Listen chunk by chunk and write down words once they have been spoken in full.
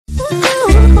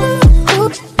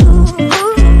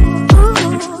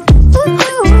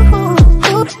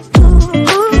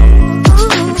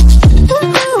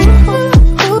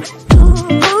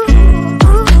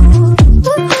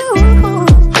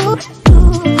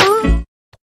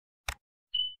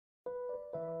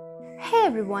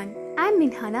everyone, I'm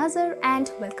Minha Nazar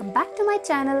and welcome back to my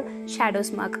channel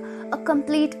Smug, a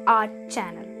complete art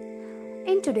channel.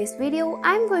 In today's video,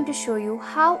 I'm going to show you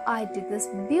how I did this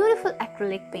beautiful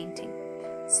acrylic painting.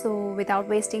 So without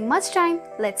wasting much time,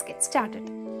 let's get started.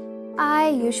 I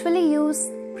usually use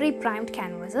pre-primed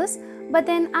canvases, but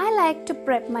then I like to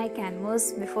prep my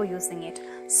canvas before using it.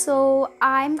 So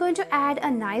I'm going to add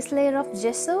a nice layer of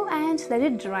gesso and let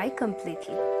it dry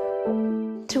completely.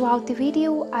 Throughout the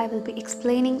video, I will be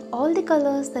explaining all the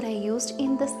colors that I used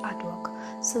in this artwork.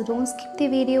 So don't skip the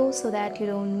video so that you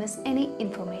don't miss any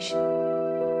information.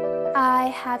 I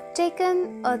have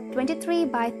taken a 23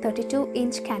 by 32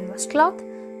 inch canvas cloth,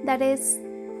 that is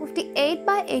 58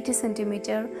 by 80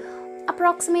 centimeter,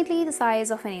 approximately the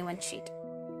size of an A1 sheet.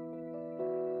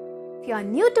 If you are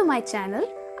new to my channel,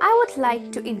 I would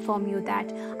like to inform you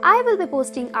that I will be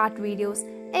posting art videos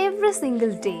every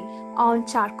single day on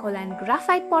charcoal and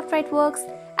graphite portrait works,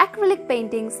 acrylic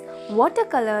paintings,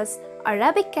 watercolors,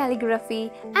 Arabic calligraphy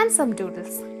and some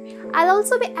doodles. I'll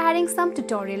also be adding some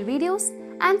tutorial videos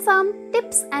and some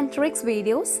tips and tricks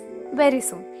videos very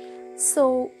soon.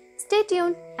 So stay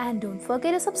tuned and don't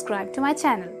forget to subscribe to my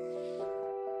channel.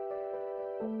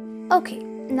 Okay,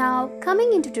 now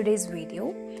coming into today's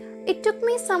video, it took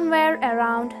me somewhere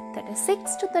around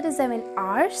 36 to 37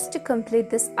 hours to complete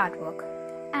this artwork.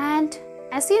 And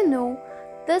as you know,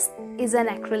 this is an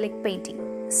acrylic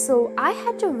painting. So I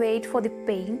had to wait for the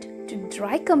paint to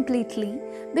dry completely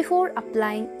before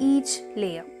applying each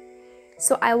layer.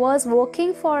 So I was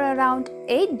working for around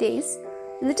 8 days,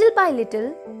 little by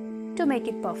little, to make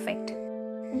it perfect.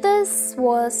 This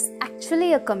was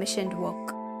actually a commissioned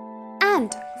work.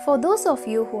 And for those of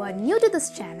you who are new to this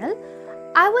channel,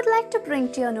 I would like to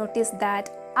bring to your notice that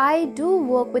I do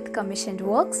work with commissioned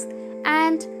works,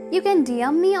 and you can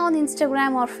DM me on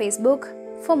Instagram or Facebook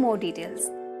for more details.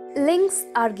 Links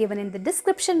are given in the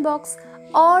description box,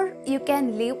 or you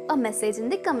can leave a message in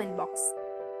the comment box.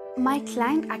 My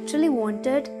client actually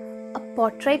wanted a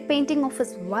portrait painting of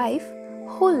his wife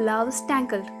who loves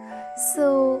Tangled.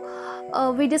 So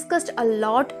we discussed a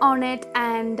lot on it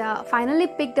and finally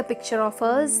picked a picture of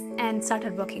us and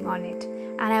started working on it.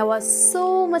 And I was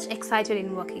so much excited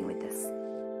in working with this.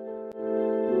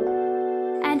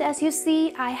 And as you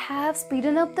see, I have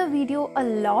speeded up the video a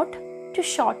lot to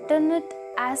shorten it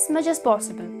as much as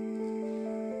possible.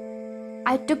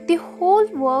 I took the whole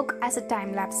work as a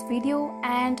time-lapse video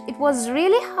and it was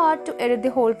really hard to edit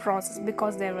the whole process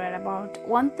because there were about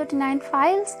 139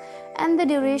 files and the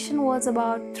duration was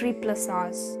about 3+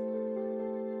 hours.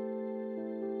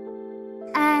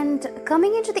 And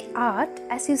coming into the art,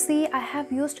 as you see, I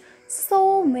have used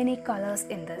so many colors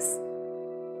in this.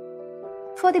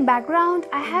 For the background,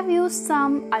 I have used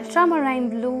some ultramarine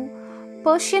blue,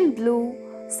 Persian blue,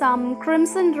 some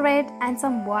crimson red and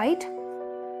some white.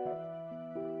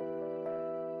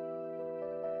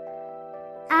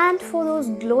 And for those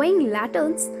glowing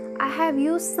lanterns, I have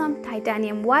used some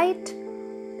titanium white,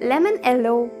 lemon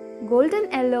yellow, golden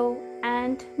yellow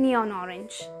and neon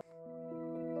orange.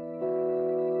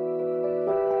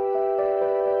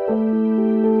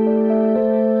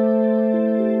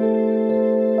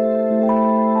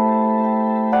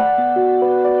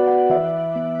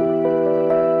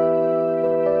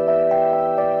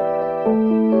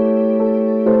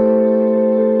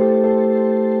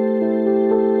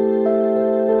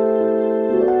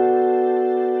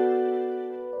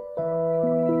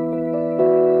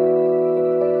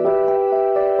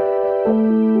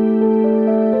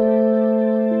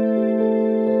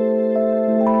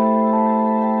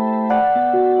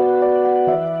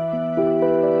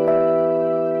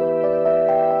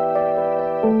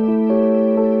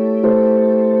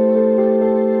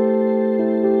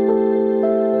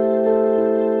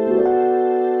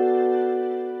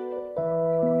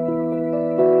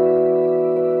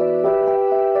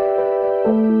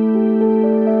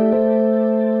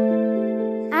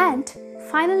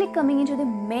 Finally coming into the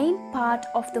main part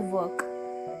of the work,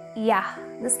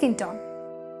 the skin tone.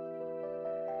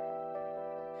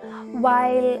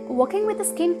 While working with the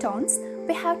skin tones,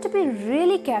 we have to be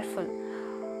really careful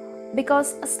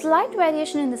because a slight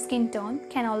variation in the skin tone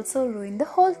can also ruin the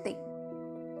whole thing.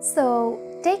 So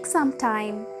take some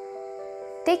time,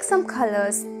 take some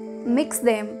colors, mix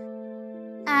them,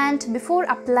 and before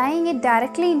applying it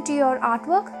directly into your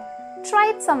artwork,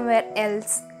 try it somewhere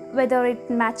else, whether it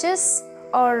matches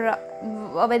or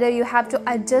whether you have to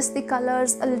adjust the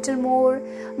colors a little more.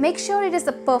 Make sure it is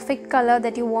the perfect color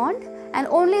that you want and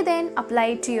only then apply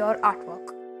it to your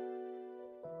artwork.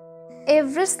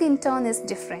 Every skin tone is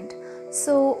different,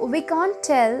 so we can't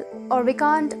tell or we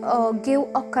can't give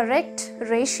a correct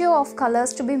ratio of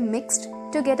colors to be mixed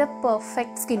to get a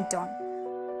perfect skin tone.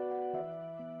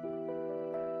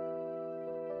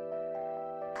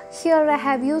 Here I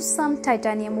have used some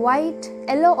titanium white,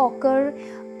 yellow ochre,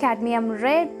 cadmium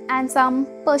red and some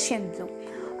Persian blue.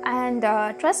 And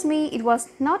trust me, it was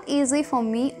not easy for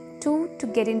me to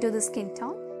get into the skin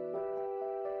tone.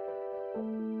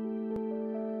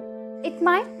 It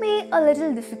might be a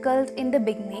little difficult in the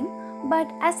beginning, but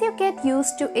as you get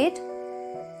used to it,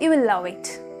 you will love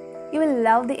it. You will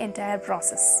love the entire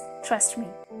process. Trust me.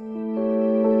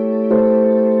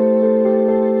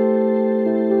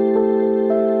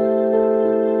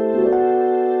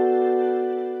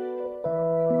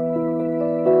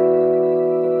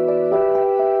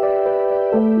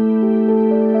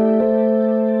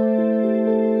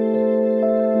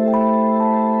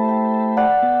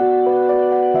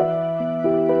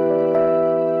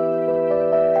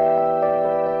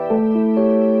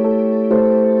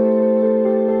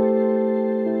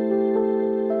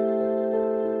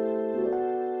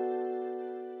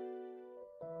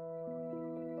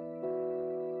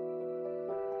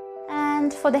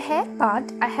 And for the hair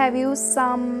part, I have used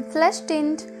some flesh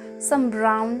tint, some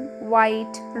brown,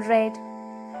 white, red,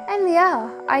 and yeah,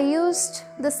 I used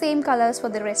the same colors for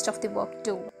the rest of the work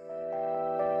too.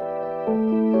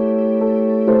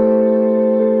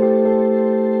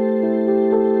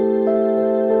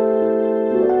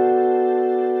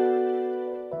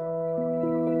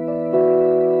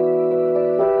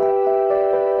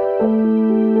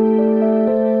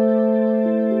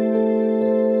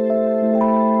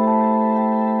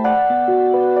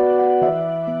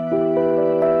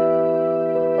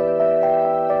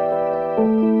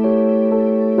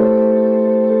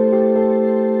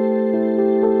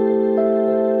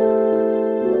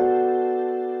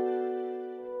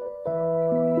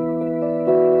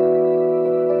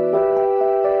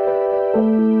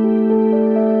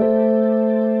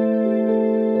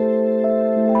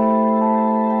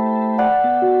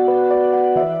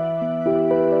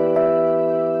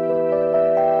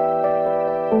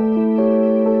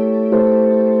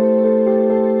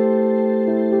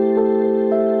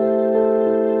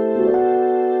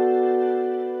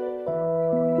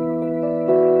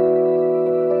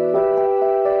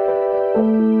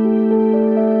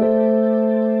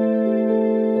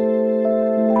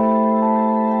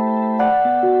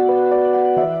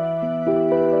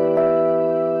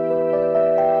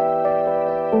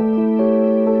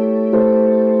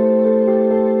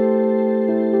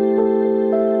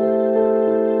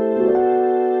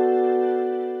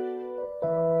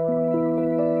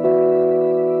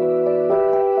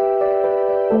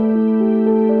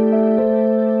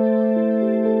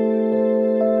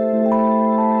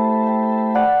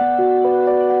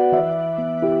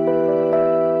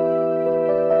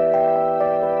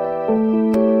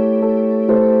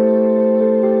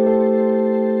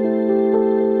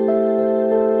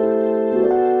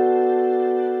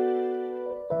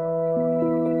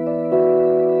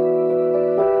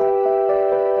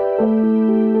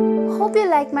 Hope you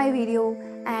liked my video,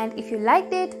 and if you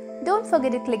liked it, don't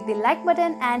forget to click the like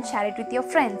button and share it with your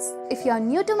friends. If you are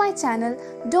new to my channel,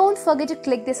 don't forget to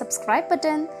click the subscribe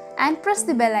button and press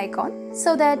the bell icon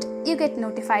so that you get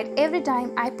notified every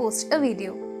time I post a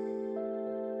video.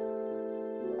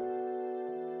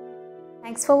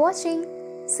 Thanks for watching.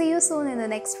 See you soon in the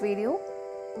next video.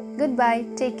 Goodbye,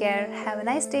 take care, have a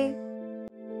nice day.